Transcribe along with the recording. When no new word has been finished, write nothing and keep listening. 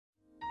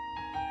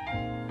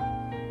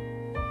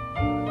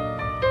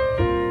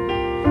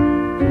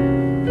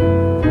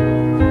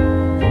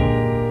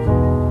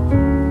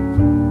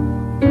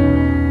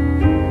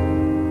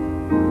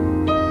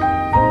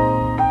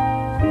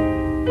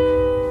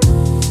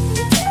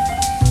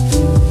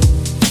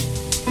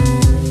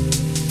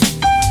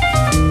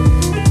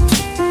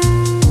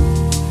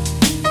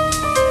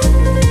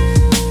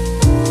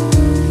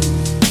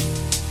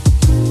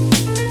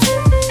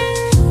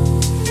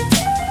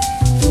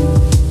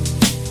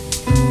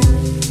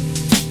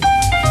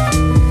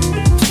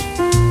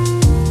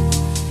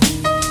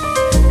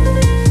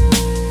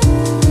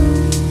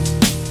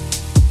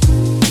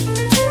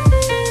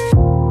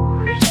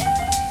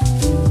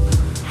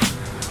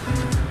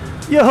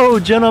Hello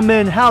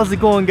gentlemen, how's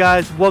it going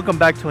guys? Welcome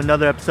back to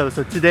another episode.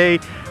 So today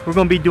we're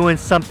going to be doing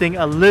something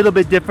a little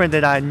bit different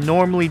than I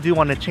normally do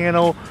on the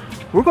channel.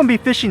 We're going to be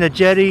fishing a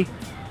jetty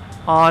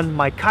on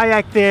my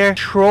kayak there,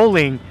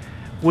 trolling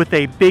with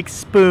a big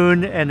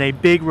spoon and a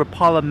big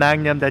Rapala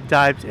Magnum that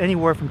dives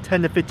anywhere from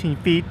 10 to 15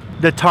 feet.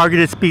 The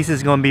targeted species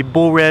is going to be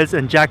bull reds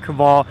and jack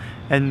crevalle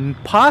and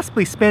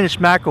possibly Spanish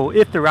mackerel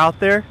if they're out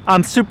there.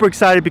 I'm super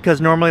excited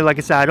because normally, like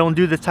I said, I don't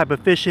do this type of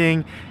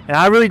fishing and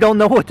I really don't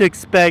know what to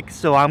expect,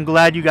 so I'm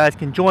glad you guys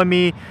can join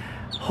me.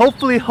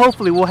 Hopefully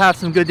we'll have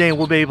some good day and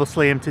we'll be able to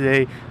slay him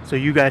today, so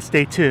you guys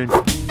stay tuned.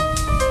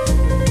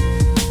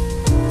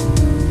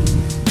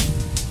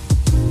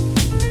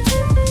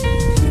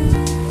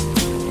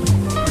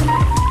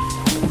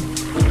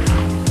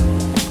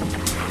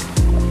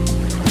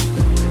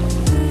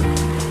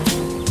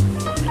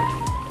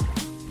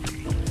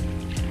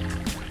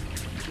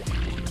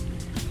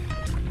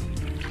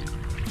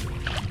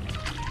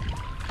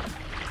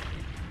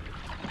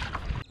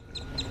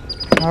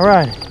 All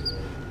right,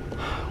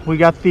 we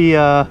got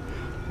the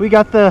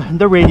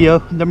radio,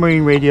 the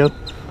marine radio,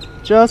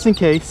 just in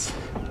case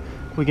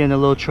we get in a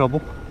little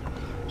trouble.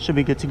 Should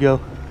be good to go.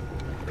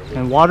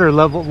 And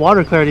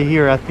water clarity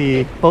here at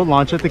the boat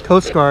launch at the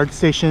Coast Guard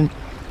station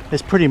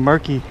is pretty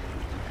murky.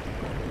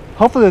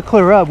 Hopefully it'll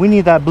clear up. We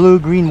need that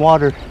blue-green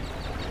water.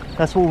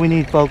 That's what we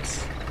need,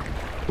 folks.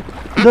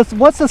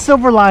 What's the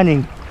silver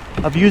lining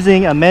of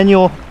using a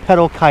manual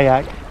pedal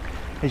kayak?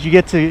 Is you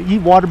get to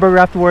eat Whataburger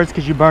afterwards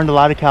because you burned a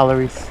lot of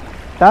calories.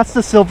 That's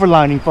the silver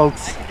lining,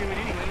 folks.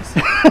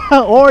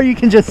 Or you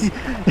can just,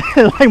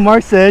 like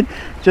Mark said,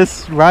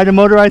 just ride a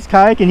motorized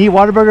kayak and eat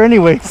Whataburger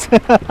anyways.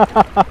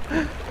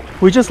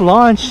 We just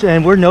launched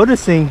and we're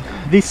noticing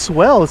these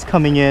swells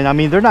coming in. I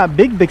mean, they're not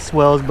big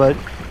swells, but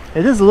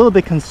it is a little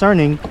bit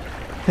concerning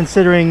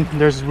considering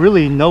there's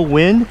really no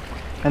wind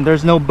and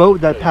there's no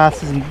boat that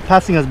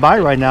passing us by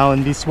right now,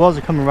 and these swells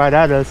are coming right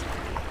at us.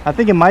 I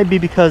think it might be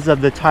because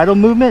of the tidal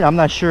movement. I'm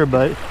not sure,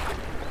 but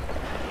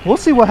we'll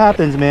see what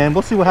happens, man.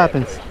 We'll see what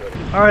happens.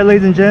 All right,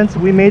 ladies and gents,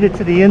 we made it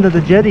to the end of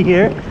the jetty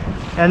here,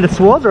 and the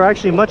swells are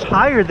actually much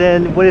higher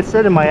than what it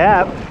said in my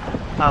app.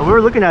 We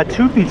were looking at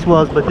 2 feet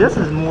swells, but this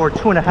is more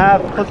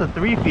 2.5, close to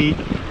 3 feet,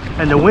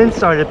 and the wind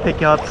started to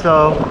pick up,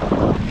 so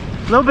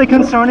a little bit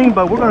concerning,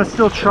 but we're gonna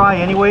still try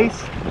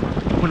anyways.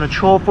 We're gonna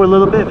troll for a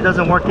little bit. If it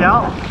doesn't work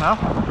out,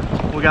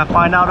 well, we gotta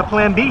find out a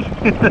plan B.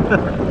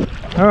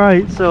 All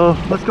right, so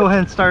let's go ahead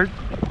and start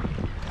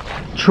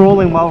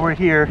trolling while we're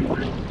here.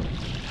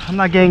 I'm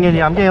getting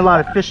a lot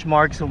of fish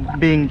marks,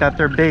 being that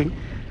they're big,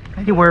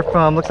 anywhere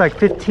from, looks like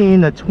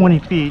 15 to 20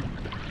 feet.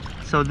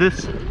 So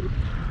this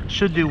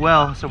should do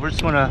well. So we're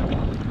just gonna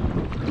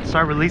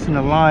start releasing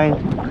the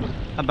line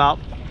about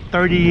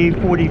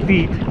 30-40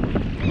 feet.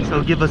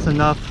 So give us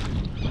enough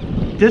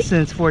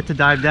distance for it to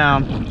dive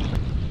down.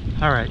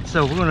 All right,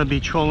 so we're gonna be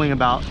trolling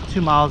about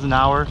 2 miles an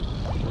hour.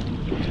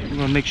 We're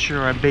gonna make sure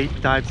our bait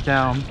dives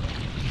down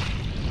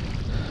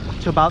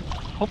to about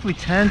hopefully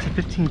 10 to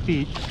 15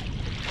 feet.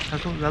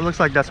 That looks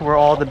like that's where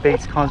all the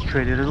bait's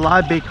concentrated. There's a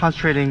lot of bait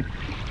concentrating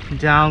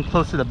down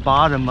close to the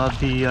bottom of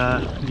the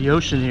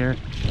ocean here.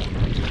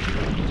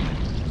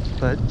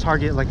 But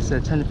target, like I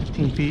said, 10 to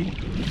 15 feet.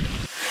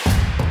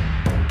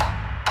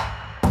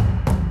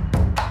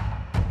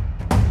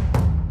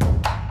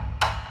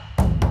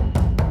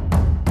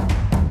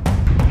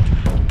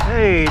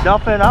 Hey,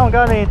 Dolphin, I don't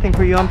got anything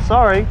for you. I'm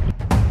sorry.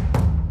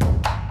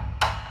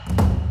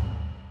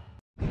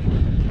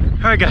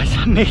 Alright guys,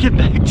 I made it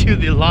back to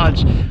the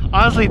launch.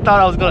 Honestly thought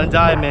I was gonna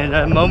die, man.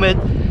 At the moment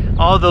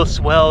all those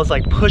swells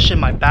like pushing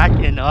my back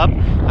end up,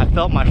 I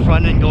felt my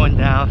front end going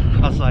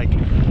down. I was like,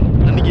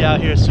 let me get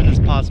out here as soon as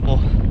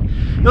possible.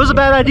 It was a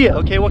bad idea,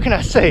 okay? What can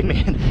I say,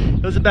 man?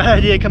 It was a bad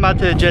idea to come out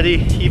to the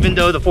jetty, even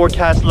though the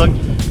forecast looked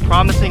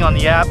promising on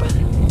the app.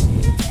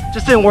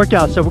 Just didn't work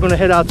out, so we're gonna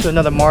head out to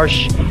another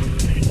marsh,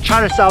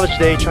 try to salvage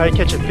today, try to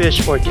catch a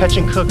fish for catch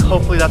and cook.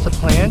 Hopefully that's the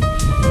plan.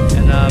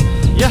 And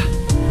yeah,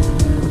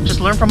 just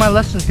learn from my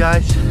lessons,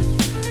 guys.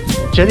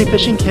 Jetty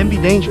fishing can be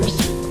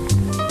dangerous.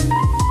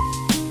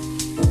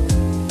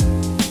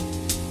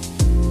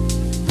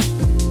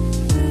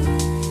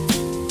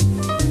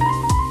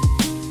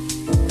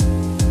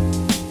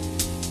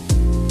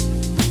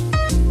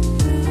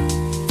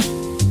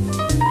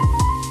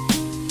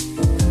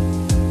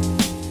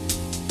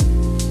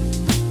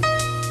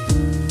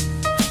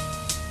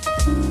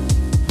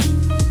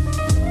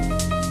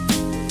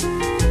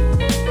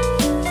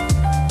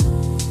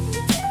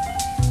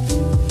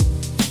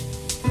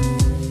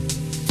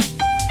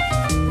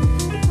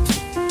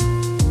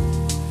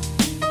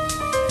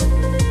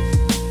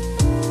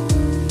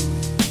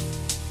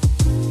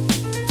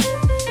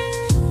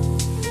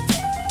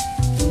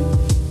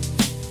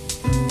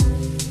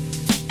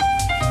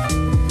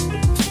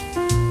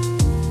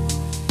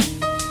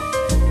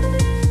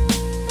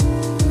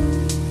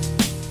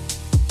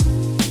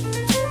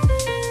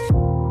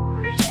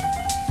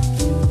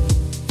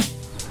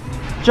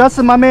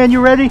 Justin, my man,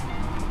 you ready?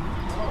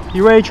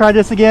 You ready to try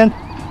this again?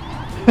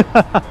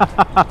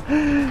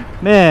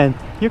 Man,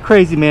 you're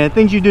crazy, man.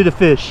 Things you do to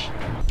fish.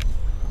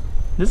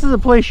 This is a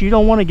place you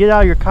don't want to get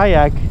out of your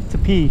kayak to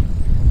pee.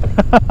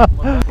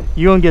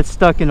 You're gonna get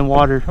stuck in the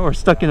water or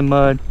stuck in the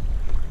mud.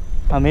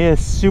 I mean,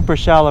 it's super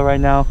shallow right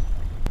now.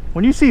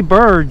 When you see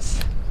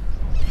birds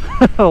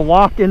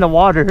walk in the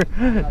water,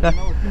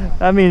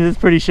 that means it's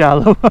pretty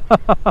shallow.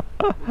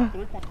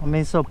 I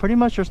mean, so pretty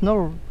much there's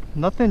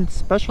nothing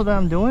special that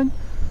I'm doing.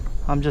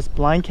 I'm just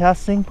blind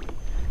casting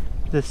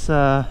this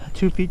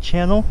 2 feet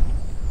channel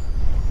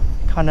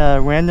kind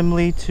of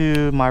randomly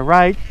to my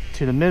right,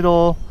 to the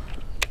middle,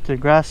 to the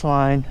grass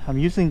line. I'm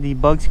using the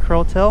Bugs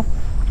curl tail,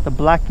 the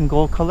black and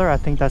gold color. I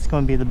think that's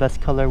going to be the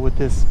best color with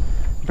this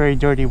very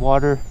dirty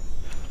water.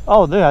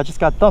 Oh, there, I just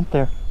got thumped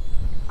there.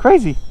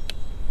 Crazy.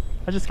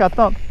 I just got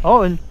thumped.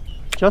 Oh, and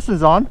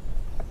Justin's on.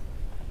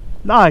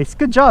 Nice.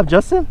 Good job,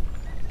 Justin.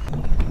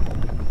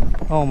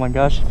 Oh my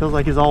gosh, it feels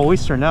like it's all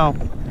oyster now.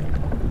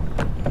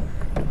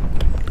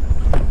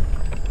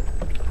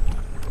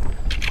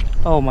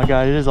 Oh my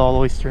god, it is all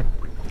oyster.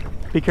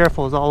 Be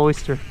careful, it's all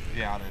oyster.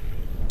 Yeah, it is.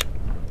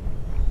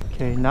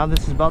 Okay, now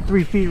this is about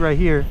 3 feet right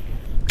here.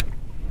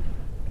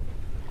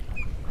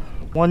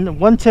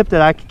 One tip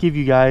that I could give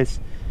you guys,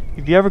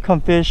 if you ever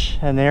come fish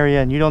an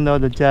area and you don't know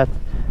the depth,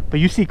 but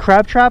you see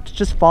crab traps,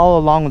 just follow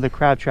along with the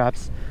crab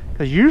traps.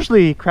 Because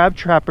usually crab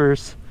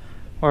trappers,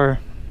 or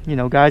you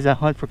know, guys that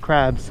hunt for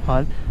crabs,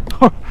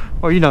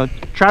 or you know,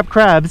 trap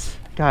crabs,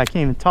 god, I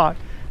can't even talk,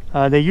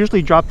 they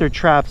usually drop their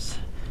traps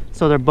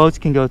so their boats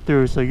can go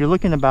through. So you're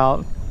looking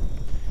about,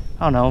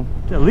 I don't know,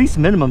 at least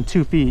minimum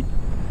 2 feet,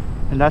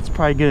 and that's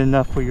probably good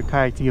enough for your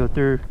kayak to go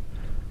through.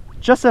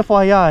 Just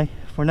FYI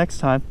for next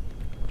time.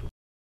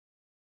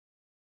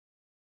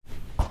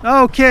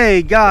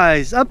 Okay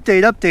guys,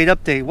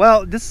 update.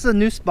 Well, this is a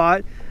new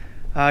spot.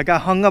 I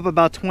got hung up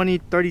about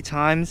 20-30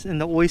 times in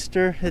the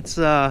oyster. It's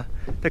the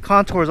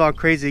contour is all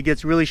crazy. It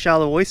gets really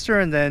shallow oyster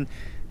and then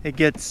it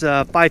gets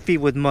 5 feet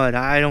with mud.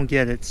 I don't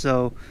get it,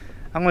 so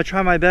I'm gonna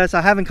try my best.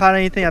 I haven't caught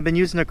anything. I've been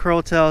using the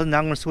curl tail. Now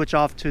I'm gonna switch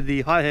off to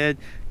the hothead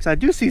because I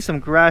do see some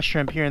grass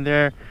shrimp here and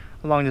there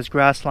along this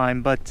grass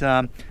line, but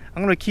I'm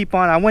gonna keep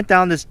on. I went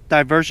down this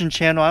diversion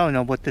channel. I don't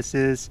know what this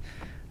is,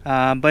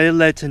 but it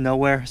led to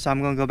nowhere, so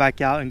I'm gonna go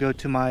back out and go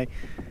to my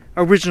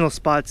original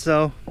spot.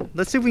 So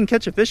let's see if we can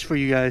catch a fish for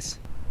you guys.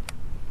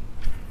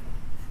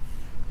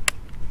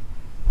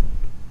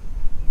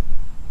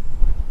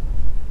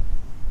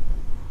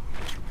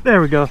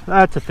 There we go.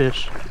 That's a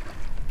fish.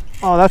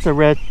 Oh, that's a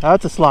red.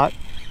 That's a slot.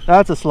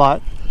 That's a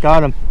slot.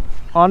 Got him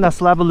on that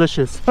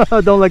slabalicious.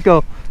 Don't let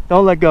go.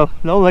 Don't let go.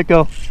 Don't let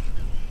go.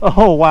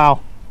 Oh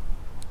wow,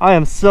 I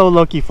am so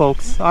lucky,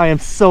 folks. I am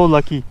so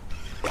lucky.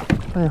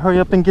 Hurry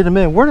up and get him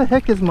in. Where the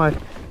heck is my...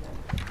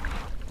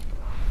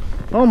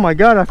 Oh my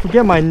god, I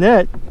forget my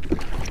net.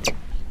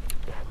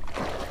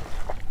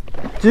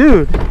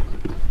 Dude,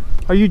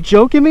 are you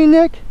joking me,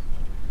 Nick?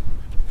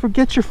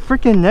 Forget your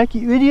freaking net,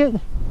 you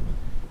idiot.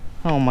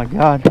 Oh my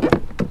god.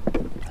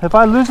 If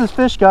I lose this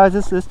fish, guys,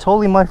 this is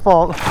totally my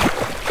fault.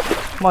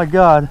 My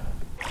god.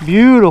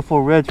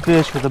 Beautiful red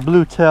fish with a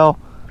blue tail.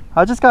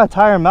 I just gotta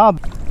tire him out.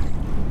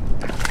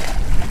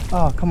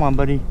 Oh, come on,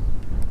 buddy.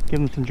 Give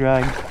him some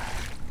drag.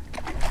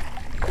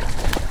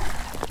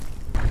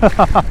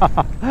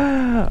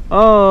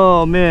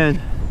 Oh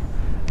man,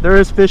 there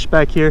is fish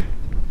back here.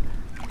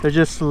 They're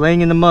just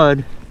laying in the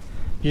mud.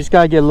 You just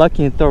gotta get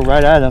lucky and throw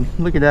right at them.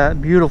 Look at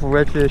that beautiful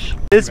redfish.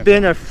 It's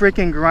been a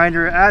freaking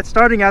grinder.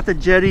 Starting at the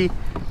jetty,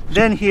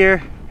 then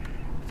here.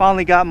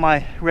 Finally got my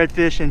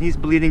redfish and he's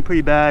bleeding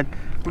pretty bad.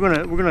 We're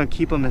gonna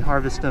keep him and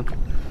harvest him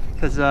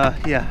because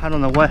yeah, I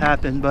don't know what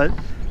happened, but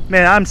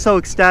man, I'm so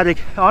ecstatic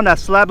on that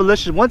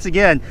slabalicious. Once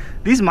again,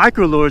 these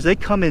micro lures, they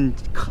come in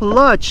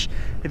clutch.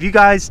 If you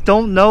guys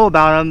don't know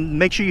about them,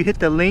 make sure you hit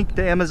the link,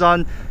 the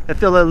Amazon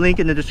affiliate link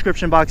in the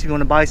description box if you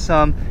want to buy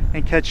some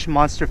and catch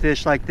monster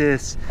fish like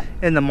this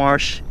in the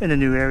marsh in a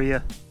new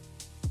area.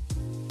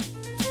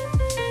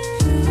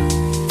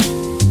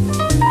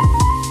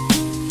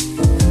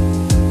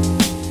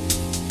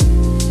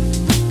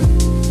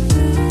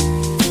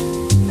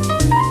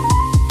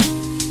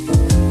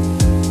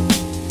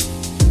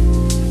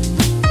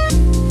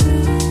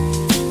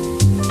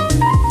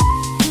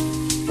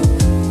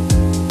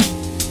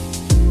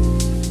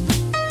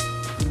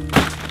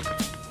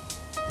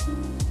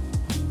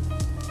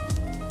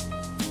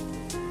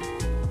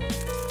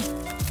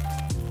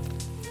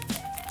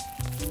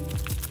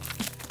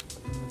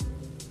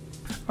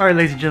 Alright,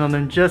 ladies and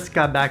gentlemen, just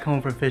got back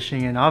home from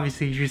fishing, and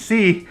obviously as you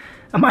see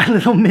my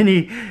little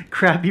mini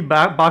crappy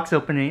box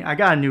opening, I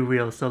got a new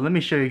reel. So let me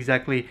show you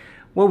exactly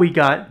what we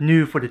got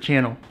new for the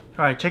channel.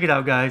 Alright, check it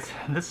out guys.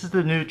 This is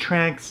the new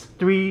Tranx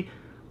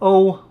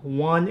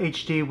 301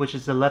 HD, which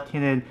is the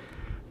left-handed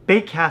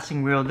bait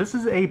casting reel. This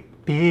is a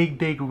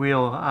big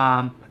reel.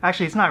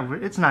 Actually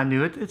it's not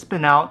new. It's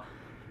been out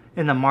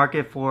in the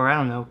market for, I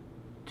don't know,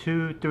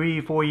 2,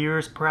 3, 4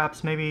 years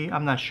perhaps, maybe.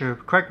 I'm not sure,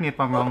 correct me if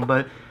I'm wrong,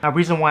 but the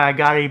reason why I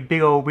got a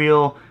big old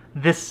reel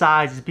this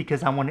size is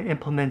because I want to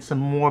implement some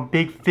more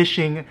big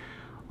fishing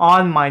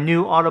on my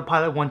new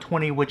Autopilot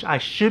 120, which I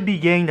should be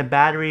getting the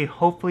battery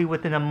hopefully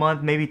within a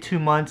month, maybe 2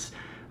 months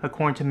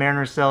according to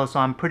Mariner Cells. So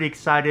I'm pretty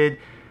excited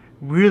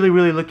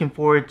Really looking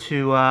forward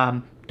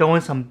to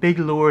throwing some big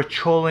lures,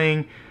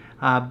 trolling,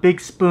 big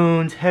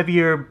spoons,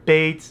 heavier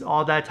baits,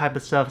 all that type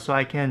of stuff, so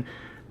I can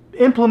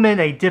implement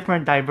a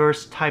different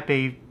diverse type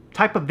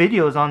of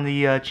videos on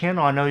the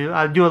channel. I know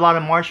I do a lot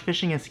of marsh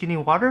fishing and skinny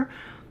water,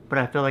 but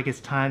I feel like it's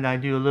time that I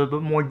do a little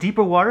bit more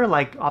deeper water,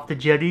 like off the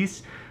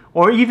jetties,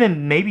 or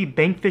even maybe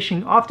bank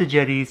fishing off the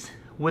jetties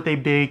with a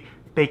big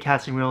bait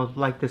casting reel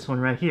like this one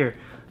right here.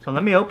 So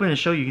let me open and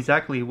show you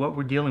exactly what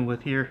we're dealing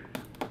with here.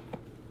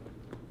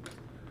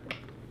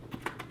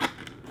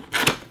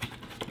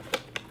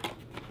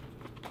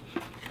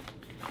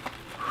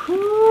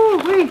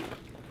 Whoo-wee!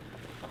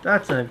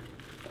 That's a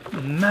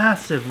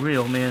massive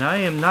reel, man. I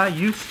am not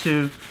used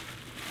to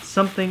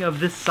something of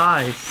this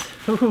size.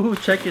 Ooh,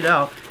 check it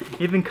out.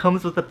 It even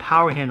comes with a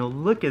power handle.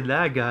 Look at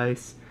that,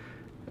 guys.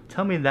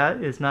 Tell me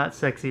that is not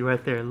sexy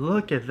right there.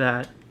 Look at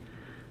that.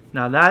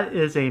 Now that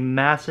is a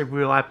massive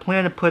reel. I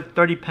plan to put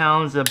 30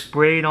 pounds of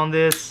braid on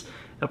this.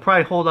 It'll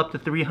probably hold up to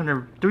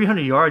 300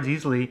 yards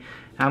easily.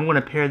 And I'm going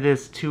to pair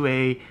this to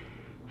a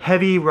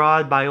heavy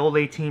rod by Old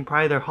 18,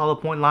 probably their hollow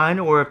point line,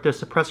 or if the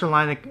suppressor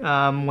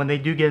line, when they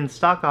do get in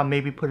stock, I'll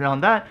maybe put it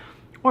on that.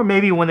 Or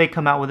maybe when they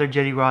come out with their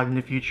jetty rod in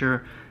the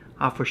future,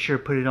 I'll for sure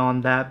put it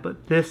on that.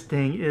 But this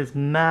thing is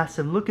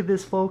massive. Look at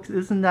this, folks.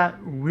 Isn't that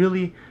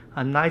really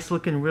a nice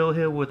looking reel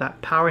here with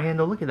that power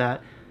handle? Look at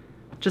that.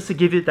 Just to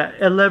give you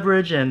that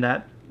leverage and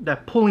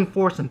that pulling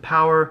force and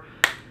power.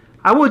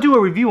 I will do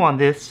a review on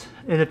this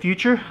in the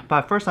future,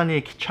 but first I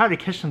need to try to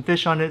catch some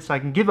fish on it so I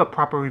can give a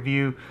proper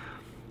review.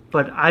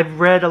 But I've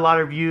read a lot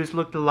of reviews,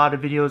 looked at a lot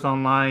of videos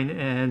online,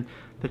 and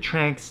the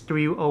Tranx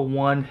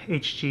 301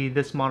 HG,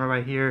 this model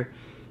right here,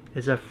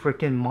 is a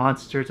freaking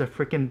monster. It's a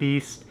freaking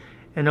beast,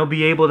 and it'll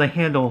be able to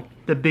handle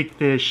the big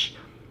fish,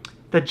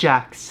 the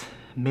jacks,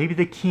 maybe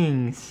the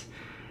kings,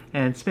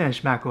 and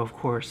Spanish mackerel, of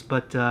course.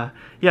 But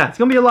yeah, it's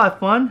gonna be a lot of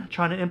fun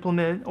trying to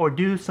implement or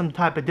do some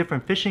type of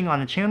different fishing on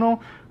the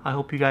channel. I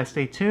hope you guys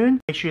stay tuned.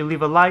 Make sure you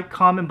leave a like,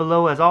 comment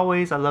below. As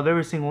always, I love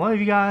every single one of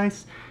you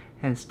guys,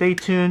 and stay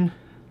tuned.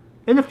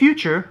 In the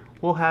future,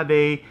 we'll have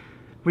a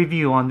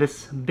review on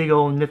this big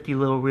old nifty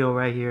little reel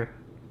right here.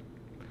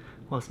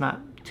 Well, it's not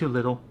too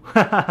little.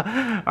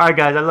 Alright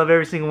guys, I love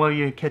every single one of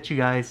you, and catch you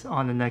guys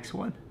on the next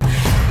one.